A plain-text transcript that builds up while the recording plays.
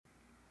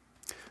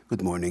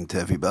Good morning to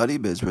everybody.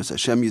 Bezras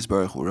Hashem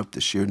Yisbarach. We're up to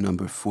shir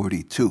number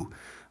 42.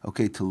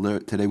 Okay,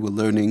 today we're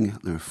learning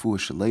L'Refuah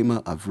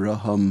Shalema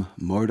Avraham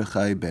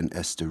Mordechai ben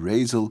Esther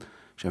Razel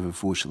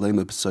Refuah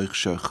Shalema B'Soich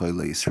Shar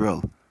Chayla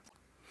Yisrael.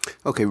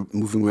 Okay,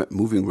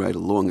 moving right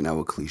along in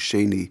our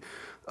klisheni.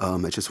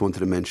 I just wanted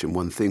to mention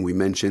one thing. We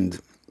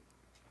mentioned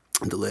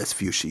in the last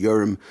few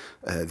shiurim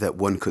that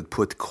one could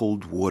put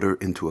cold water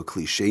into a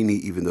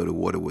klisheni even though the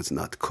water was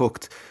not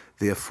cooked.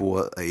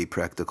 Therefore, a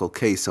practical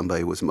case,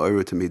 somebody was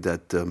ma'ara to me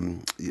that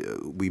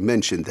we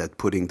mentioned that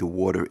putting the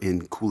water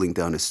in, cooling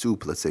down a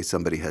soup, let's say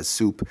somebody has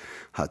soup,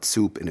 hot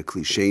soup in a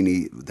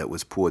klisheni that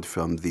was poured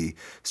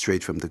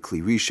straight from the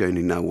kli risha, and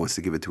he now wants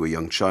to give it to a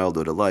young child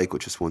or the like, or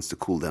just wants to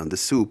cool down the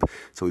soup,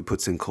 so he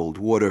puts in cold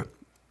water.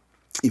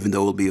 Even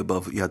though it will be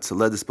above Yad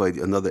Saledis, by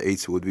another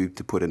eitzah would be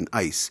to put in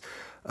ice.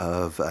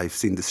 I've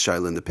seen this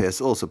shaila in the past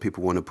also.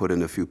 People want to put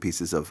in a few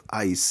pieces of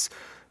ice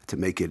to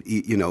make it,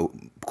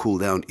 cool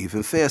down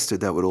even faster.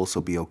 That would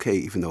also be okay,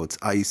 even though it's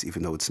ice,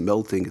 even though it's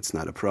melting, it's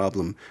not a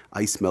problem.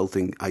 Ice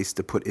melting, ice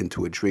to put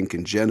into a drink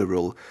in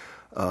general,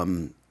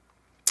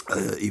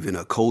 even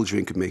a cold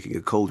drink, making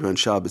it colder on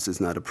Shabbos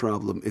is not a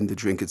problem in the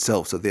drink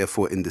itself. So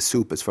therefore, in the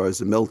soup, as far as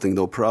the melting,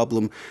 no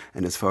problem.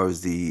 And as far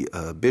as the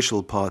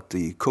bishul pot,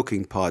 the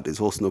cooking pot,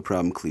 is also no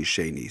problem,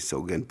 klisheni.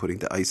 So again, putting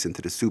the ice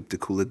into the soup to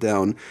cool it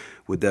down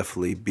would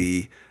definitely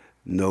be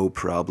no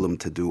problem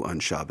to do on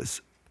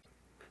Shabbos.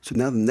 So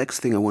now the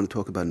next thing I want to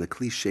talk about in the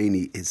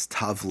klisheni is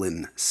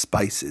tavlin,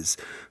 spices.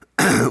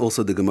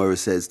 Also, the Gemara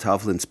says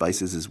tavlin,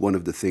 spices, is one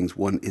of the things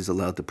one is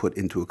allowed to put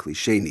into a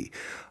klisheni.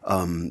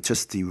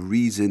 Just the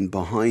reason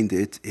behind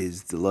it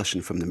is the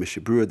lashon from the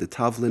Mishnah Berurah, the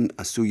tavlin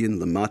asuyin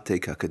lamate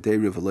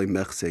kakaderi v'loy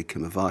mechse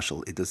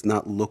kemavashal. It does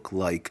not look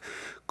like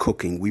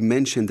cooking. We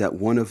mentioned that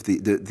one of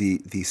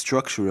the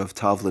structure of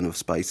tavlin of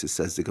spices,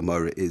 says the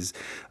Gemara, is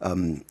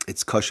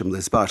it's kashem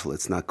lesbashal.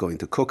 It's not going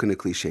to cook in a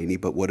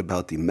klisheni. But what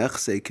about the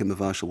mechse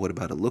kemavashal? What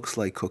about it looks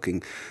like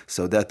cooking?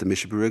 So that the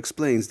Mishnah Berurah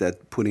explains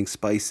that putting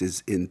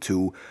spices into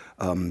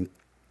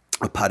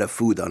a pot of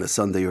food on a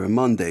Sunday or a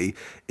Monday,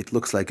 it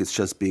looks like it's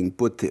just being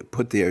put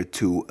there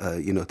to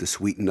to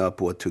sweeten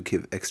up or to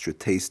give extra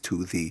taste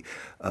to the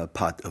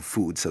pot of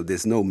food. So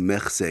there's no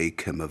mechse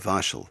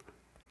kemavashal.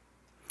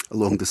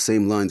 Along the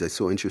same lines, I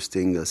saw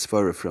interesting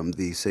svara from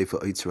the Sefer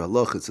Eitzur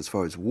Halachos as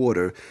far as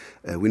water.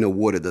 We know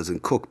water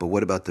doesn't cook, but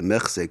what about the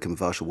mechse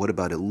kemavashal? What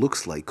about it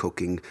looks like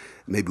cooking?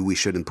 Maybe we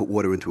shouldn't put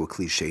water into a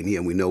klisheni,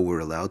 and we know we're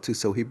allowed to.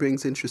 So he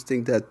brings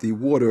interesting that the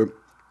water,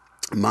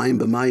 since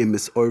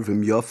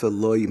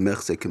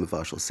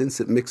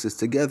it mixes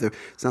together,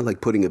 it's not like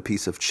putting a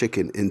piece of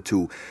chicken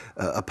into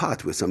a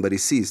pot where somebody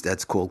sees.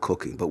 That's called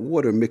cooking. But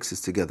water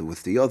mixes together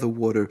with the other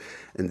water,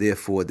 and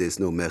therefore there's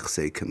no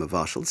mechse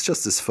kemavashal. It's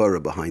just the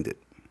svara behind it.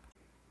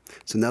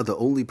 So now the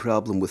only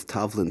problem with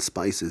tavlin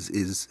spices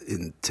is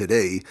in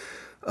today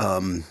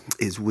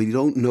is we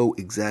don't know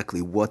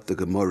exactly what the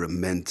Gemara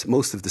meant.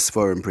 Most of the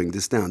Sfarim bring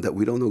this down, that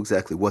we don't know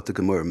exactly what the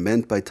Gemara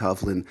meant by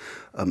tavlin,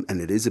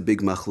 and it is a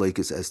big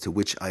machlekes as to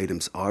which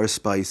items are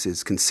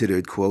spices,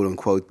 considered,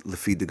 quote-unquote,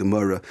 lefi the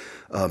Gemara,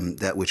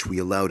 that which we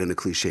allowed in a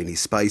klisheni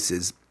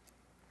spices.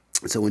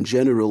 So in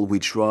general, we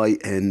try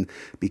and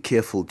be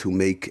careful to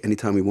make,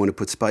 anytime we want to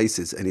put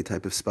spices, any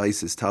type of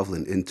spices,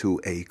 tavlin, into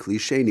a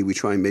klisheni, we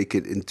try and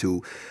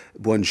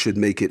one should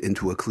make it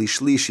into a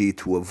klishlishi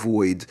to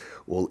avoid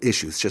all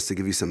issues. Just to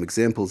give you some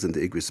examples, in the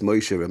Igros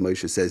Moshe, Rav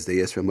Moshe says,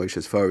 they asked Rav Moshe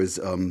as far as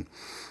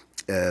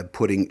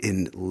putting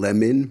in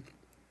lemon,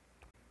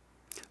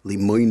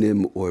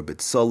 limonim or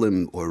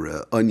betzalim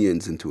or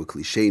onions into a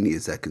klisheni,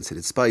 is that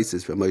considered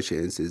spices? Rav Moshe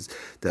answers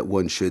that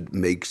one should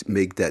make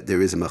that,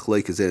 there is a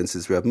machlekes,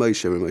 answers Rav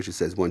Moshe. Rav Moshe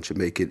says one should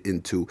make it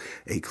into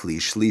a kli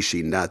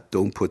shlishi,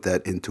 don't put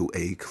that into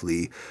a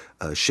kli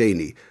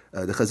sheni.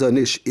 The Chazon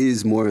Ish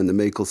is more on the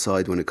makel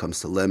side when it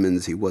comes to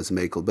lemons. He was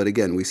makel, but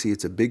again, we see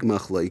it's a big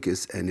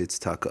machlekes and it's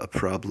taka a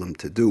problem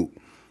to do.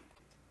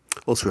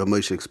 Also, Rav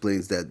Moshe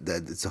explains that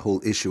it's a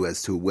whole issue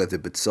as to whether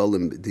the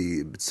betzalim,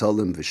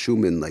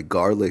 veshumin, like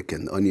garlic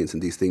and onions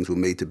and these things, were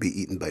made to be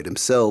eaten by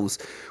themselves,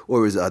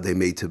 or are they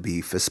made to be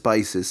for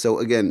spices? So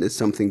again, it's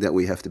something that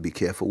we have to be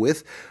careful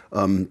with.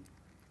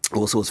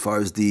 Also, as far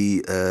as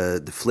the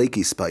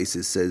flaky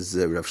spices, says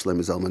Rav Shlomo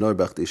Zalman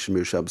Auerbach, the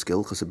Shemir Shabbos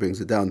Gehilchos,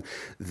 brings it down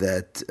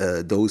that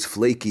those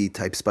flaky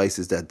type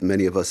spices that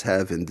many of us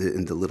have in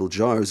the little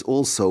jars,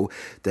 also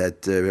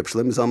that Rav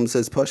Shlomo Zalman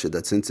says pasha,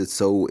 that since it's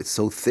so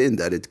thin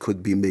that it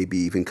could be maybe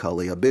even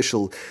kalei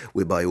habishul,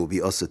 whereby it would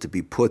be asa to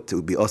be put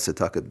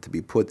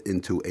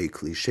into a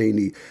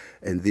klisheni,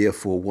 and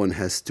therefore one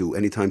has to,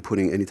 anytime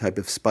putting any type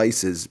of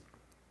spices,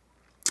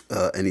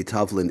 any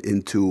tavlin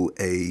into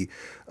a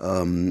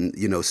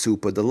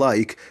soup or the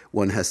like,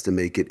 one has to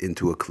make it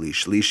into a kli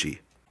shlishi.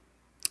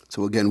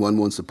 So again, one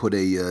wants to put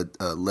a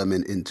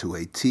lemon into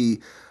a tea.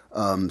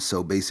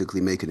 So basically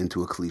make it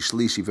into a kli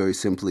shlishi. Very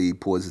simply,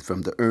 pours it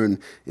from the urn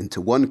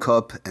into one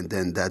cup, and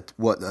then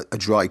a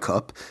dry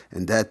cup,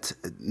 and that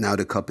now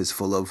the cup is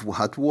full of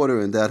hot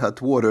water, and that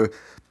hot water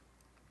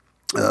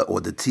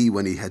or the tea,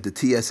 when he had the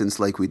tea essence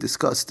like we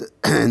discussed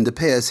in the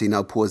past, he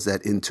now pours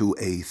that into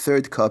a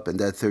third cup, and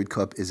that third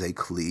cup is a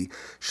kli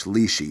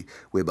shlishi,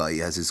 whereby he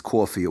has his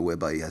coffee or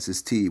whereby he has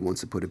his tea. He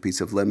wants to put a piece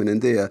of lemon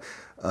in there.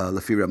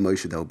 Lefi Rav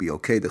Moshe, that will be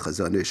okay. The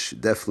Chazon Ish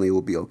definitely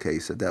will be okay,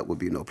 so that would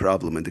be no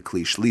problem in the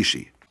kli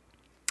shlishi.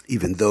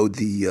 Even though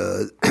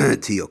the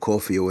tea or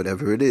coffee or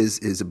whatever it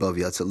is above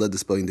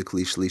Yatzaledis in the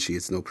Kli Shlishi,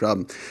 it's no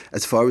problem.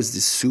 As far as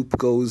the soup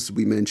goes,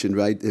 we mentioned,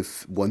 right,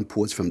 if one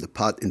pours from the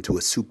pot into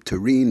a soup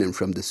tureen, and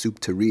from the soup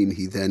tureen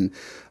he then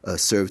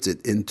serves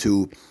it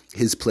into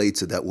his plate,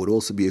 so that would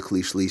also be a Kli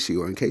Shlishi,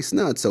 or in case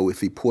not, so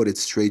if he poured it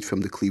straight from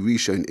the Kli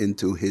Rishon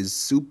into his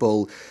soup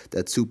bowl,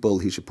 that soup bowl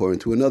he should pour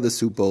into another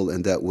soup bowl,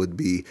 and that would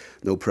be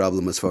no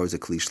problem as far as a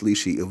Kli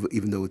Shlishi,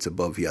 even though it's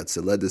above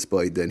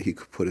Yatzaledis then he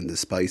could put in the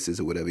spices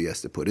or whatever he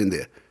has to put in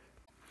there.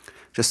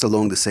 Just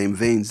along the same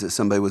veins,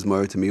 somebody was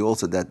married to me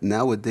also that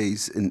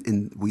nowadays,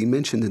 we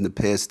mentioned in the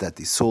past that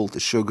the salt, the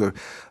sugar,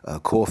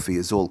 coffee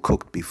is all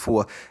cooked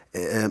before.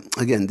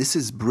 Again, this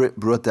is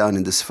brought down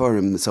in the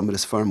Sfarim. Some of the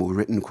Sfarim were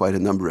written quite a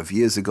number of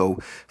years ago,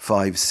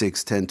 5,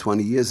 6, 10,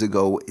 20 years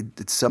ago.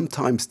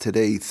 Sometimes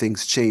today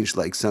things change,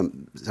 like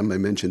somebody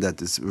mentioned that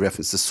this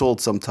reference to salt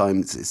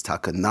sometimes is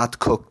taka not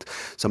cooked.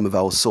 Some of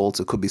our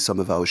salts, it could be some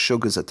of our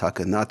sugars are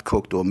taka not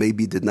cooked, or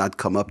maybe did not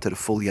come up to the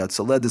full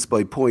Yatzaledis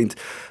by point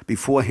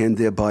beforehand.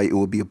 Thereby, it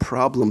would be a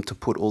problem to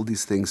put all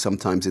these things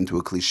sometimes into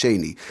a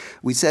klisheni.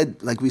 We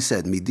said,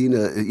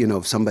 Medina,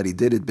 if somebody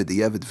did it,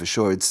 b'diavad for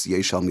sure, it's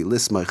yeshal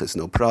milismach, it's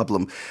no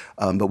problem.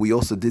 But we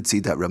also did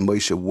see that Rav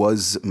Moshe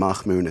was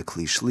machmir in a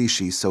kli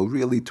shlishi. So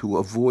really, to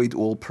avoid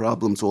all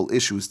problems, all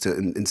issues,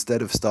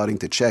 instead of starting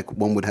to check,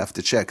 one would have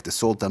to check the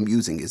salt I'm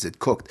using, is it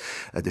cooked?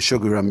 The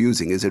sugar I'm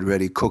using, is it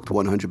already cooked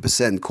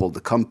 100%? Call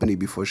the company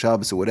before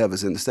Shabbos or whatever.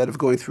 So instead of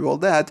going through all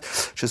that,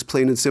 just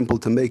plain and simple,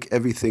 to make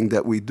everything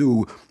that we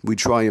do, we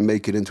try and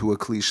make it into a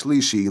kli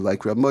shlishi,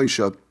 like Rav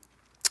Moshe,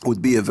 would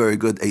be a very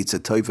good Eitz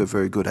Tov, a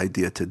very good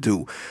idea to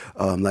do.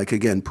 Like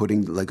again,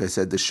 putting, like I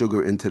said, the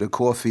sugar into the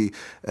coffee,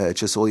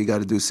 just all you got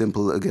to do,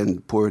 simple, again,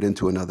 pour it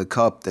into another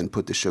cup, then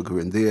put the sugar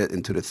in there,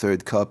 into the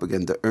third cup,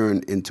 again, the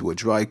urn into a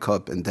dry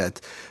cup, and that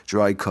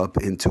dry cup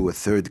into a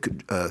third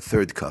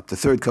cup. The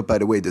third cup, by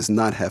the way, does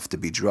not have to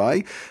be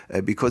dry,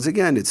 because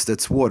again,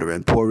 that's water,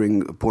 and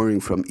pouring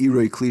from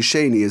Iroi Kli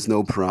Sheni is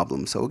no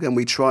problem. So again,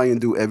 we try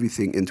and do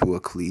everything into a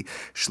Kli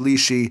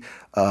Shlishi,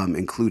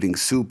 including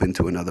soup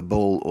into another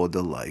bowl or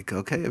the like.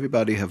 Okay,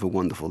 everybody have a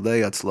wonderful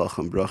day. Atzlach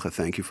and bracha.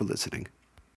 Thank you for listening.